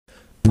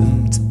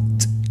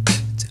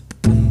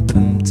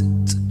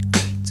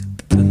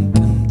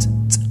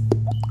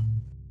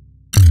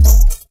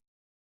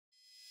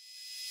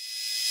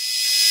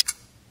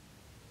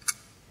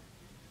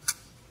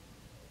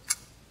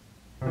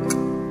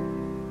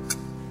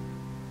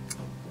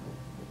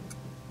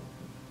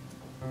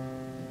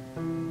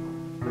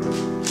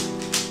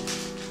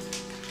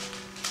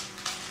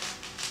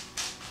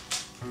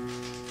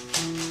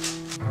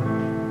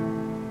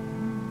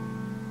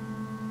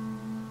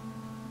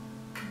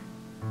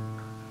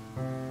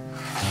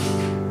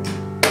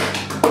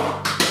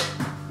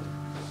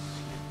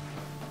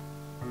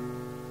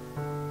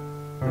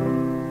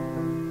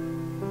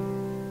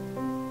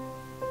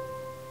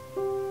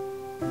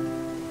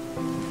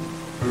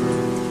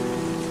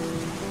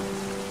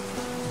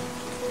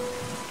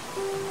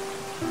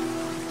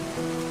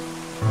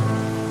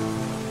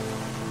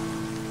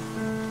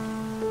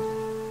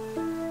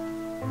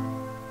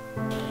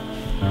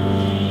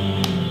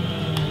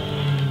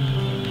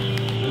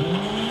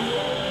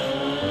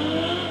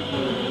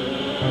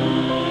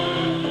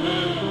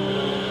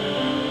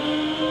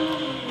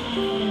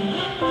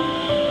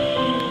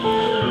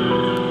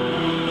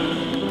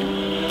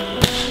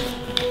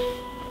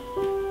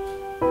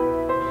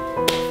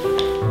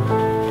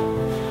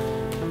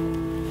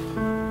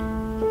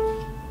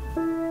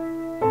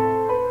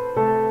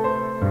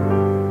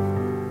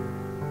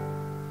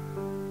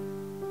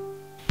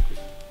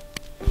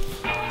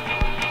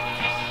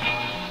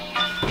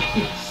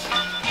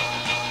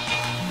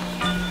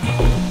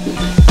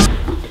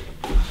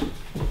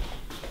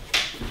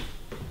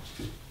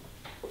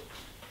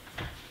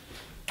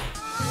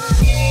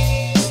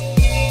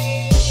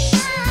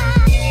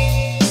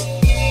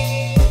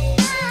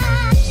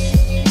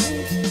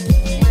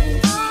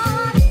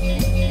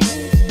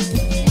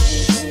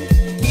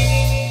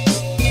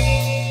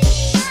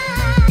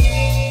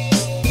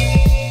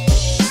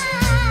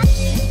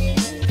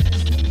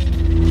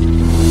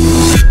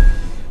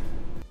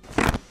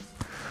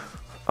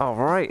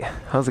Alright,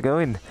 how's it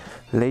going,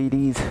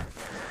 ladies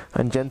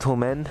and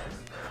gentlemen?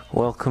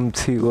 Welcome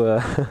to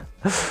a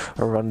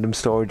random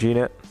storage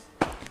unit.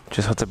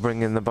 Just had to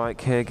bring in the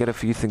bike here, get a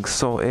few things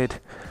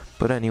sorted.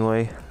 But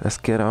anyway, let's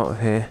get out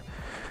of here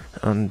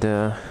and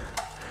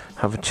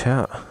have a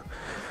chat.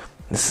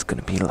 This is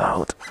gonna be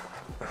loud.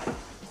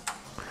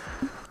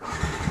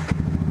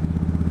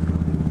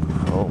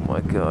 Oh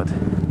my god.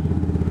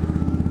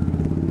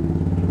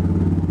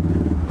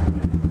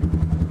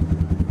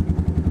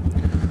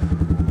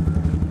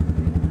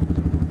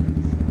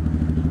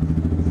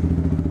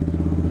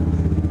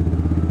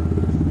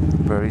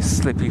 Very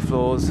slippy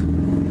floors. It's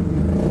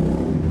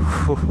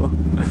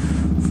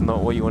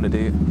not what you want to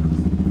do.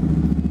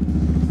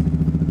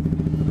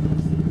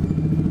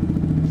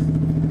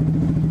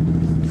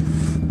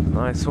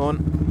 Nice one.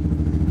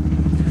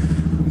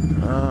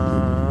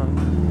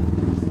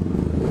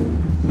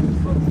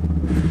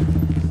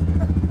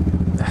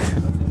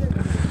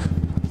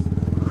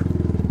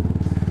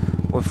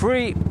 We're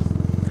free.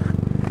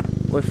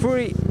 We're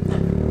free.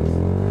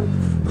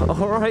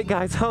 Alright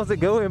guys, how's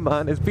it going,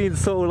 man? It's been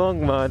so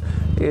long, man.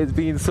 It's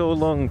been so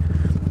long.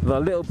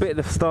 That little bit at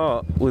the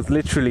start was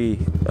literally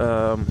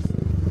a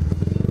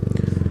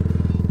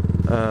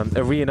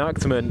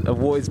reenactment of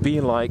what it's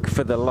been like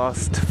for the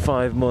last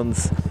 5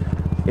 months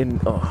in...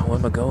 Oh, where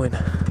am I going?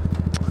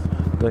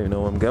 Don't even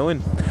know where I'm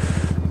going.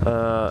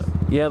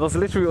 Yeah, that's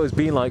literally what it's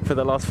been like for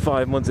the last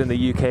 5 months in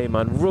the UK,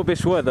 man.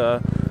 Rubbish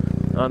weather,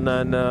 and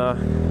then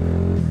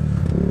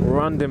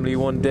randomly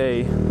one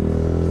day...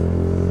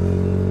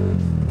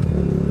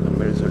 My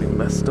mirror's really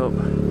messed up.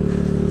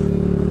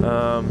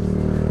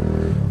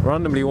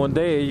 Randomly one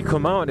day you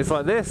come out and it's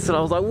like this, and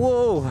I was like,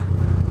 whoa,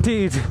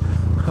 dude,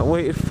 I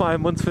waited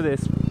 5 months for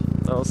this.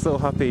 I was so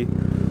happy.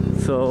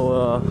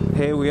 So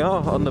here we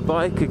are on the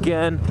bike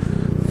again,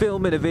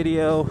 filming a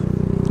video.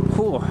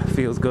 Oh,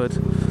 feels good.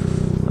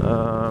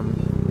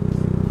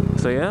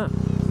 So yeah,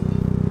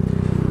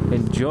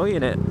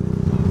 enjoying it.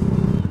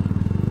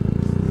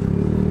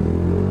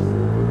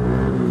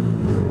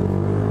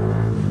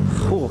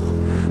 Oh,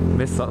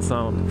 missed that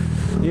sound.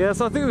 Yeah,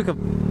 so I think we can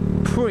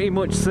pretty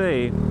much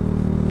say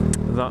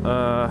that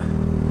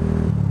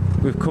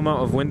we've come out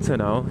of winter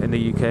now in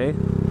the UK.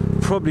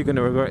 Probably going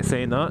to regret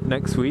saying that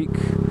next week.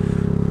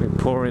 We're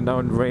pouring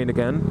down rain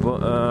again,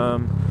 but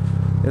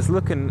it's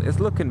looking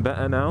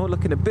better now.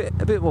 Looking a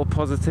bit more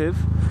positive.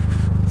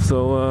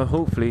 So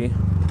hopefully,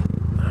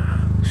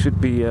 should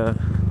be back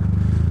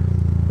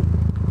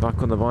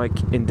on the bike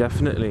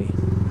indefinitely.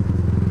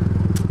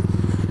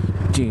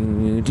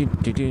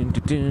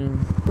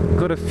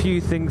 Got a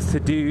few things to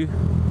do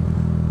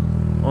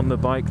on the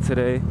bike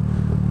today.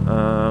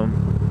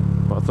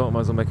 But I thought I might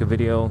as well make a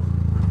video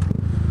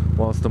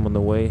whilst I'm on the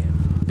way,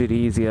 a bit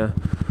easier.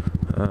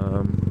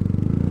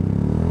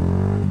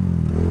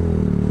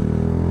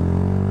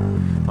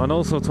 And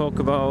also talk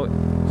about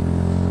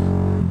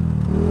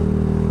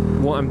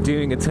what I'm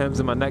doing in terms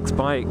of my next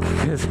bike,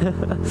 because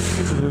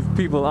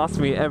people ask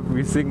me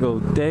every single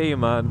day,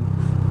 man,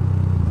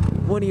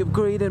 when are you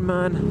upgrading,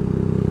 man?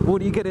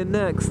 What are you getting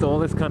next? All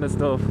this kind of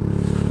stuff.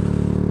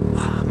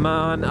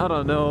 Man, I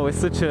don't know, it's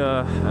such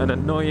an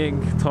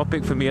annoying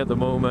topic for me at the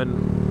moment,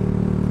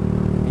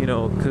 you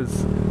know,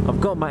 because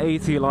I've got my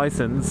A2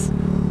 license.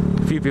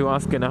 A few people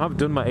asking, I have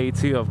done my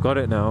A2, I've got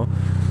it now,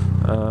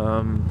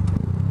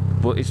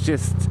 but it's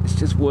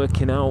just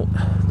working out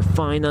the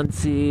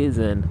finances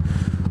and,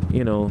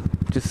 you know,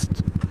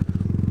 just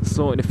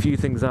sorting a few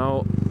things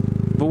out.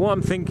 But what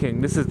I'm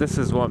thinking, this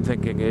is what I'm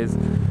thinking is,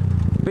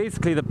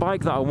 basically the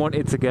bike that I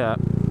wanted to get,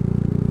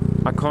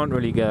 I can't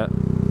really get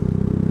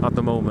at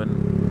the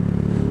moment.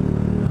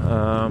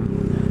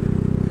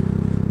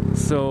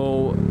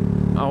 So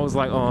I was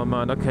like, oh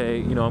man, okay,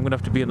 you know, I'm gonna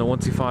have to be in the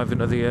 125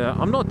 another year.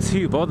 I'm not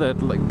too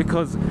bothered, like,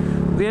 because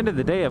at the end of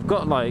the day, I've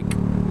got, like,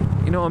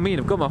 you know what I mean,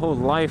 I've got my whole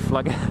life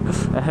like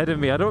ahead of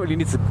me. I don't really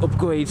need to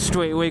upgrade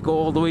straight away, go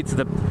all the way to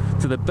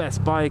the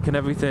best bike and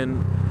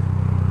everything.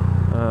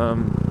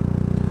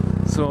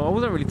 So I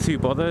wasn't really too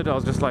bothered. I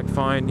was just like,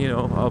 fine, you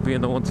know, I'll be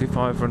in the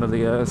 125 for another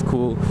year, it's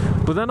cool.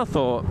 But then I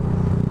thought,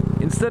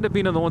 instead of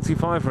being in the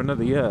 125 for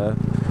another year,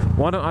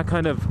 why don't I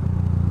kind of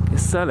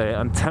sell it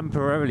and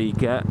temporarily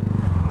get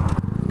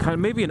kind of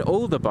maybe an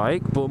older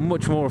bike, but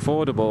much more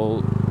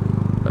affordable,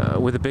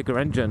 with a bigger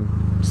engine.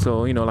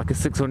 So, you know, like a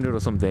 600 or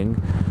something.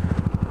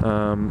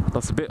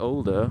 That's a bit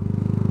older,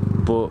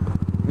 but,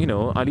 you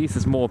know, at least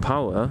it's more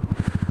power.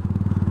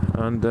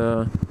 And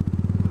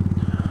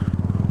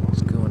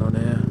what's going on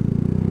here?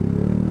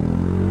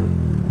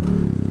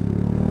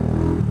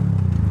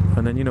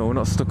 And then, you know, we're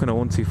not stuck in a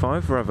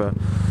 125 forever.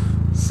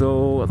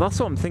 So that's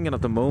what I'm thinking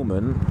at the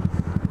moment.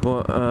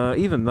 But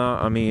even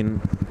that, I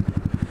mean,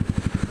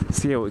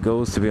 see how it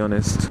goes, to be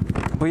honest.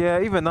 But yeah,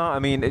 even that, I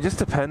mean, it just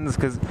depends,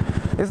 because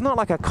it's not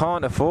like I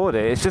can't afford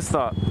it. It's just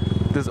that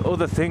there's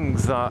other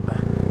things that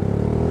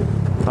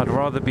I'd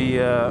rather be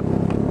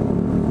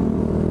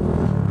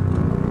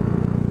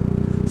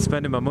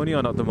spending my money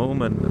on at the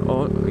moment,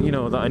 or, you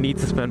know, that I need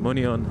to spend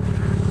money on.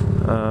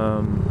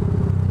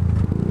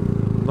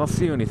 that's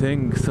the only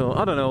thing. So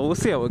I don't know, we'll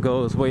see how it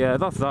goes. But yeah,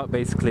 that's that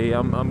basically.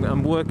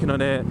 I'm working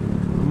on it.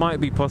 Might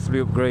be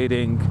possibly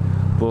upgrading,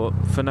 but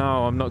for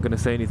now I'm not going to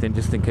say anything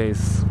just in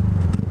case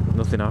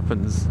nothing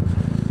happens.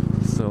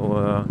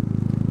 So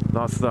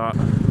that's that.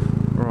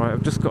 Right,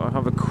 I've just got to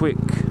have a quick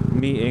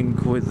meeting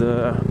with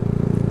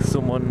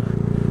someone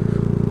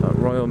at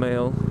Royal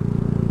Mail,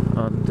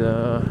 and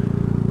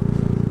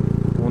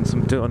once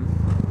I'm done,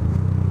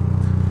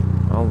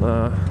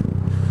 I'll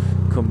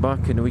come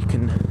back and we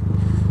can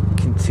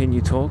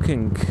continue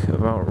talking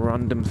about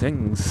random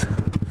things.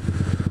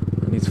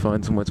 I need to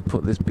find somewhere to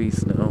put this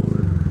beast now.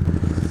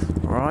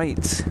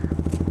 Right,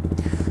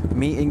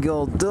 meeting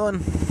all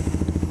done.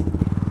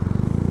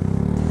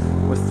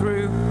 We're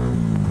through.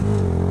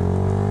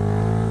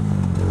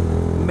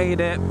 Made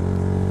it.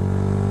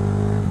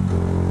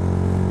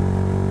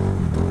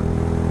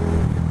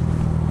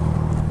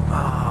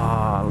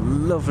 Ah,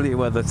 lovely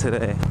weather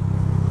today.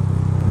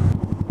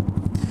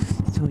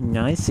 So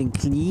nice and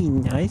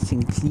clean, nice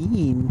and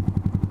clean.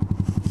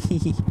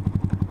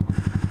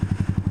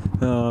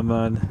 Oh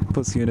man,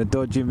 puts you in a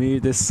dodgy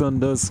mood, this sun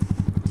does.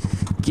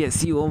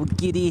 Gets you all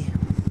giddy.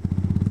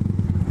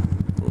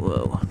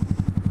 Whoa.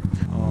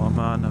 Oh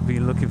man, I've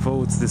been looking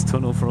forward to this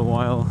tunnel for a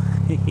while.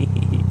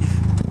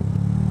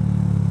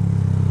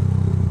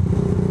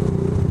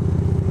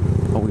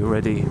 Are we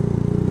ready?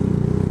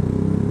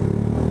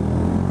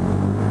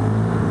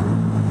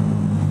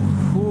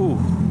 Ooh.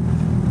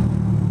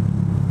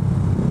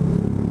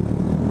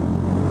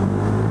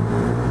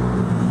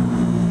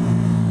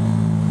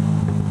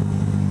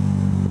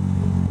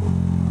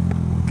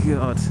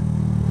 God,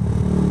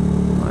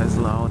 that is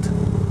loud.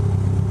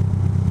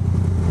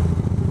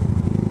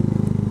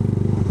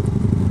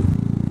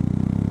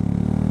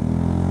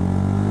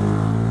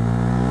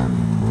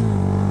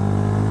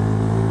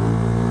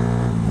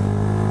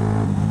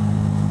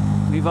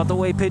 Move out the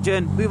way,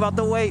 pigeon! Move out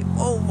the way!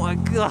 Oh my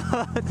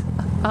god!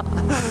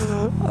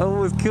 I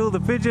almost killed the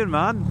pigeon,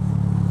 man!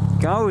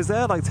 Guy was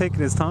there, like, taking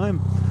his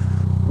time,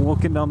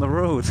 walking down the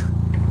road.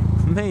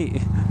 Mate,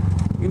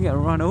 you're gonna get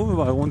run over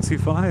by a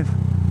 125.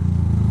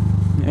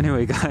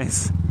 Anyway,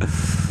 guys,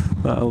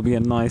 that'll be a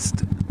nice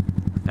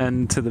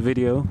end to the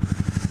video.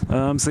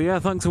 So yeah,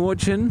 thanks for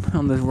watching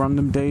on this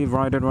random day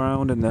riding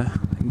around and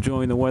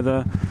enjoying the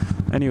weather.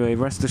 Anyway,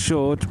 rest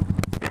assured,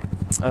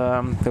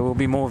 there will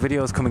be more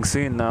videos coming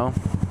soon now.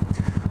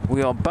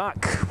 We are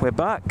back, we're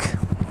back.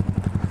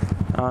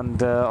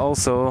 And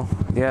also,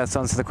 yeah, to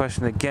answer the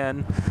question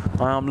again,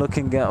 I am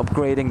looking at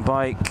upgrading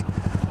bike.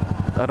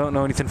 I don't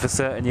know anything for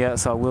certain yet,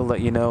 so I will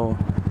let you know.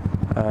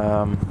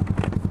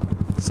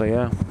 So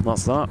yeah,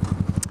 that's that.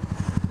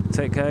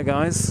 Take care,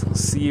 guys. I'll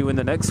see you in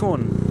the next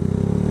one.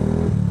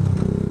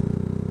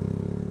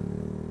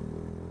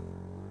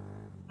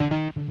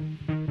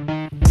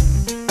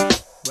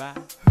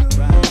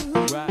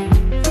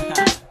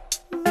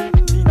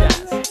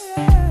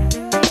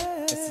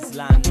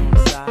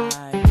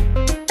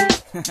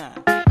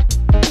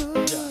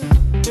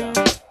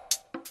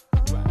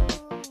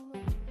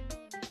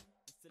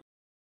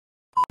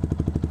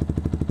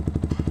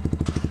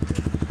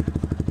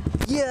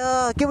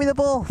 Yeah, give me the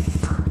ball.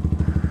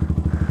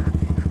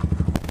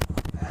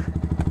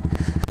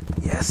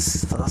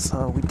 Yes, that's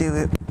how we do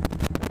it.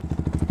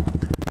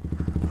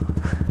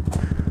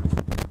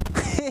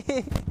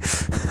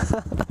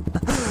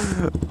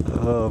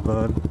 Oh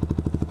man.